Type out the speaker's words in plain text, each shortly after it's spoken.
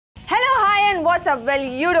everyone, what's up? Well,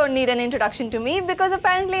 you don't need an introduction to me because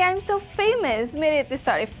apparently I'm so famous. मेरे इतने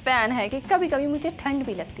सारे fan हैं कि कभी-कभी मुझे ठंड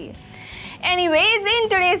भी लगती है. Anyways, in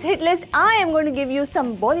today's hit list, I am going to give you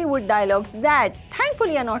some Bollywood dialogues that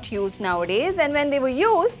thankfully are not used nowadays, and when they were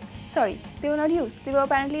used, they were not used. They were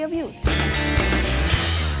apparently abused.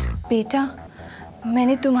 बेटा,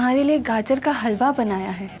 मैंने तुम्हारे लिए गाजर का हलवा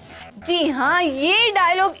बनाया है. जी हाँ, ये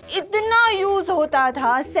डायलॉग इतना यूज होता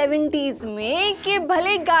था 70s में कि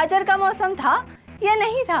भले गाजर का मौसम था या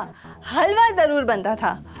नहीं था, हलवा जरूर बनता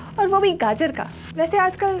था, और वो भी गाजर का. वैसे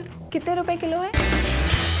आजकल कितने रुपए किलो है?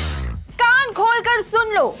 कान खोल कर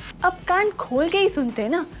सुन लो. अब कान खोल के ही सुनते हैं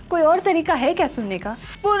ना, कोई और तरीका है क्या सुनने का?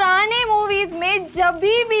 पुराने मूवीज में जब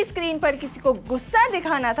भी स्क्रीन पर किसी को गुस्सा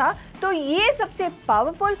दिखाना था तो ये सबसे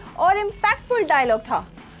पावरफुल और इम्पैक्टफुल डायलॉग था.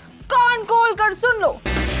 कान खोल कर सुन लो.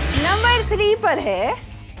 नंबर 3 पर है,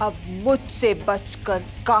 अब मुझसे बचकर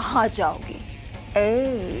कहाँ जाओगी?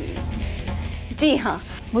 जी हाँ,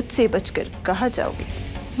 मुझसे बचकर कहाँ जाओगी?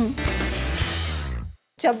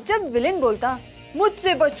 जब विलेन बोलता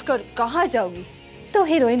मुझसे बचकर कहाँ जाओगी, तो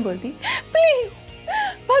हीरोइन बोलती प्लीज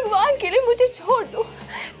भगवान के लिए मुझे छोड़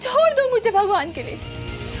दो मुझे भगवान के लिए.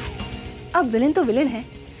 अब विलेन तो विलेन है,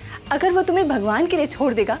 अगर वो तुम्हें भगवान के लिए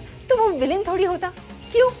छोड़ देगा तो वो विलेन थोड़ी होता,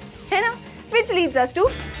 क्यों? है ना? Which leads us to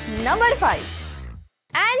number 5.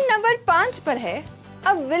 And number 5 पर है,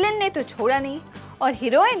 अब विलेन ने तो छोड़ा नहीं और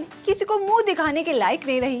हीरोइन किसी को मुंह दिखाने के लायक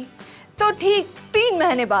नहीं रही, तो ठीक 3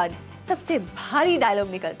 महीने बाद सबसे भारी डायलॉग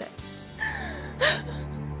निकलता है.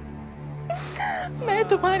 मैं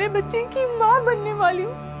तुम्हारे बच्चे की माँ बनने वाली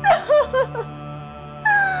हूँ.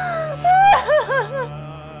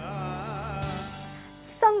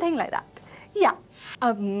 Something like that. Yeah.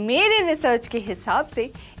 अब मेरे रिसर्च के हिसाब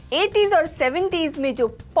से 80s और 70s में जो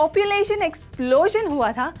पॉपुलेशन एक्सप्लोजन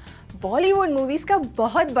हुआ था, बॉलीवुड मूवीज का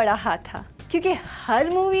बहुत बड़ा हाथ था, क्योंकि हर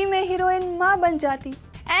मूवी में हीरोइन माँ बन जाती.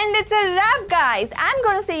 And it's a wrap, guys. I'm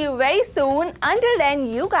going to see you very soon. Until then,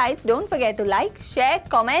 you guys don't forget to like, share,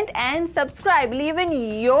 comment and subscribe. Leave in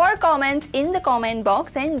your comments in the comment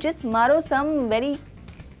box and just maro some very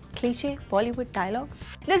cliche Bollywood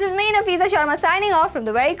dialogues. This is me, Nafisa Sharma, signing off from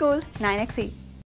the very cool 9XE.